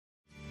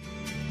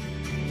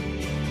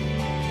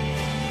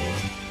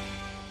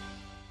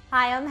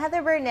Hi, I'm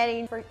Heather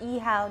Bernetti for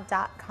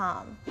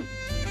ehow.com.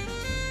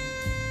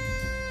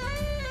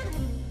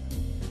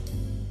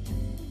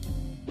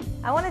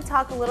 I want to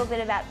talk a little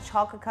bit about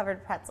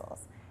chocolate-covered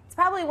pretzels. It's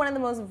probably one of the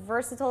most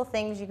versatile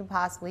things you can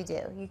possibly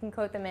do. You can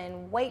coat them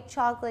in white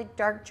chocolate,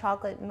 dark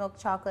chocolate, milk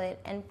chocolate,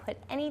 and put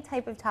any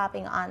type of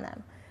topping on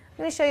them. I'm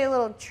going to show you a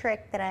little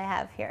trick that I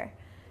have here.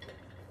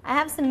 I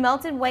have some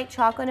melted white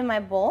chocolate in my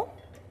bowl.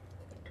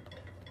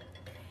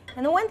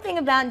 And the one thing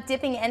about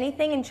dipping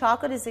anything in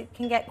chocolate is it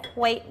can get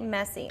quite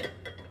messy.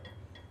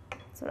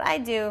 So what I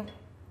do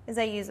is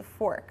I use a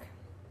fork.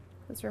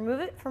 Let's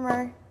remove it from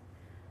our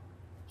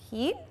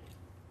heat.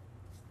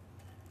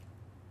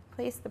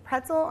 Place the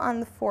pretzel on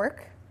the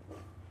fork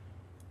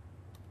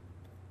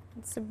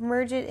and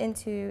submerge it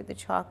into the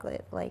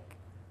chocolate like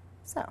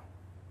so.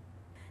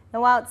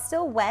 Now while it's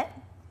still wet,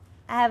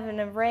 I have an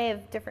array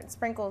of different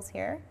sprinkles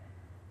here.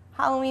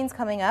 Halloween's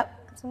coming up,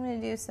 so I'm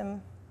going to do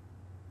some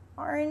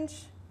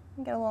orange,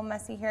 get a little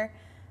messy here,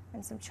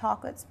 and some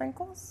chocolate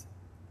sprinkles.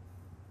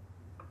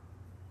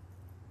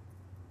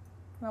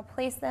 And I'll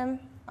place them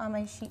on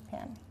my sheet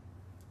pan.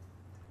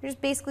 You're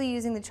just basically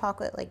using the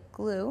chocolate like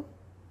glue.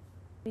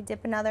 We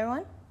dip another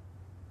one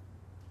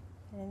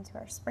into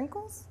our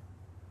sprinkles.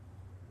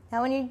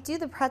 Now when you do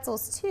the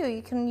pretzels too,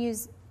 you can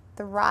use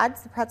the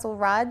rods, the pretzel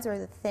rods, or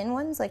the thin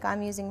ones like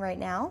I'm using right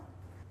now,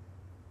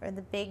 or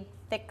the big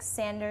thick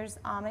Sanders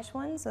Amish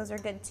ones. Those are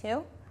good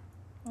too.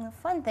 And the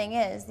fun thing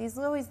is, these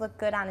always look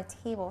good on a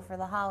table for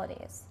the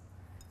holidays.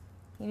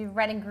 You do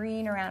red and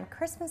green around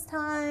Christmas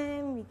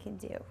time. You can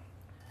do,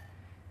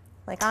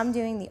 like I'm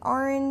doing, the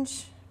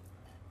orange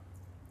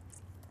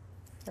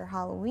for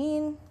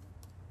Halloween.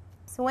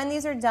 So when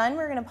these are done,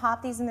 we're going to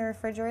pop these in the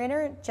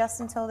refrigerator just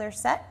until they're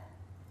set.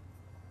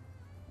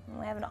 And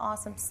we have an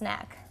awesome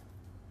snack.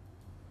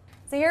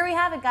 So here we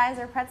have it, guys.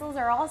 Our pretzels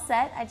are all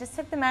set. I just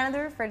took them out of the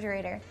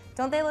refrigerator.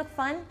 Don't they look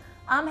fun?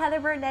 I'm Heather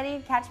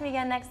Bernetti. Catch me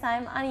again next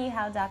time on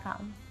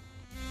ehow.com.